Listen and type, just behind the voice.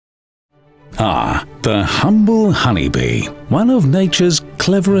The humble honeybee, one of nature's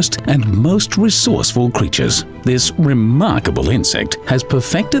cleverest and most resourceful creatures. This remarkable insect has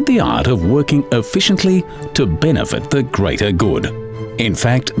perfected the art of working efficiently to benefit the greater good. In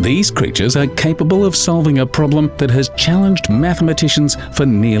fact, these creatures are capable of solving a problem that has challenged mathematicians for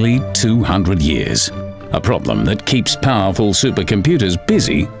nearly 200 years. A problem that keeps powerful supercomputers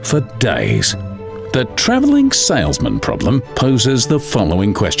busy for days. The traveling salesman problem poses the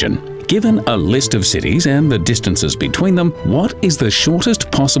following question. Given a list of cities and the distances between them, what is the shortest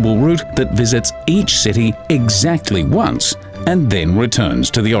possible route that visits each city exactly once and then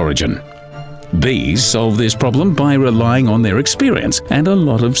returns to the origin? Bees solve this problem by relying on their experience and a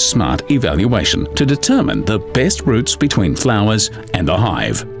lot of smart evaluation to determine the best routes between flowers and the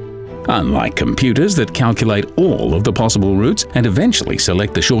hive. Unlike computers that calculate all of the possible routes and eventually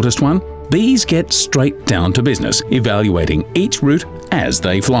select the shortest one, bees get straight down to business, evaluating each route as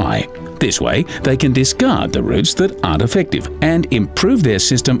they fly. This way, they can discard the routes that aren't effective and improve their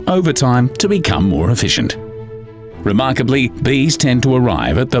system over time to become more efficient. Remarkably, bees tend to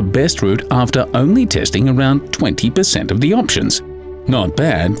arrive at the best route after only testing around 20% of the options. Not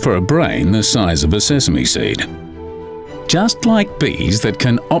bad for a brain the size of a sesame seed. Just like bees that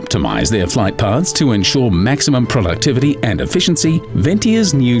can optimize their flight paths to ensure maximum productivity and efficiency,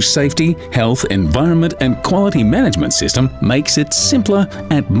 Ventia's new safety, health, environment, and quality management system makes it simpler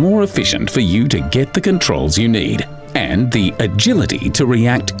and more efficient for you to get the controls you need, and the agility to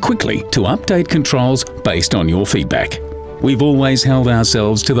react quickly to update controls based on your feedback. We've always held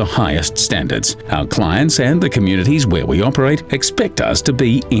ourselves to the highest standards. Our clients and the communities where we operate expect us to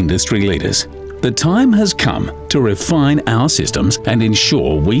be industry leaders. The time has come to refine our systems and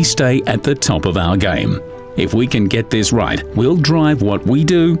ensure we stay at the top of our game. If we can get this right, we'll drive what we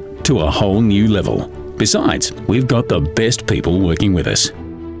do to a whole new level. Besides, we've got the best people working with us.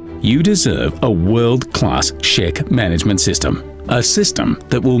 You deserve a world-class SHEQ management system. A system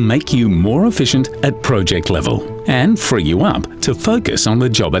that will make you more efficient at project level and free you up to focus on the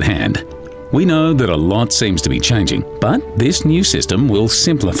job at hand. We know that a lot seems to be changing, but this new system will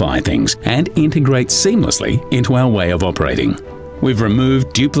simplify things and integrate seamlessly into our way of operating. We've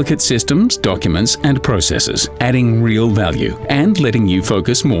removed duplicate systems, documents, and processes, adding real value and letting you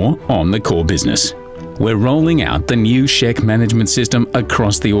focus more on the core business. We're rolling out the new SHEQ management system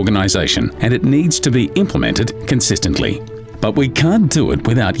across the organization, and it needs to be implemented consistently. But we can't do it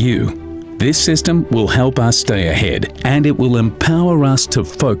without you. This system will help us stay ahead, and it will empower us to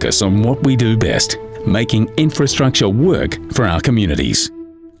focus on what we do best, making infrastructure work for our communities.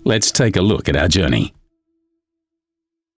 Let's take a look at our journey.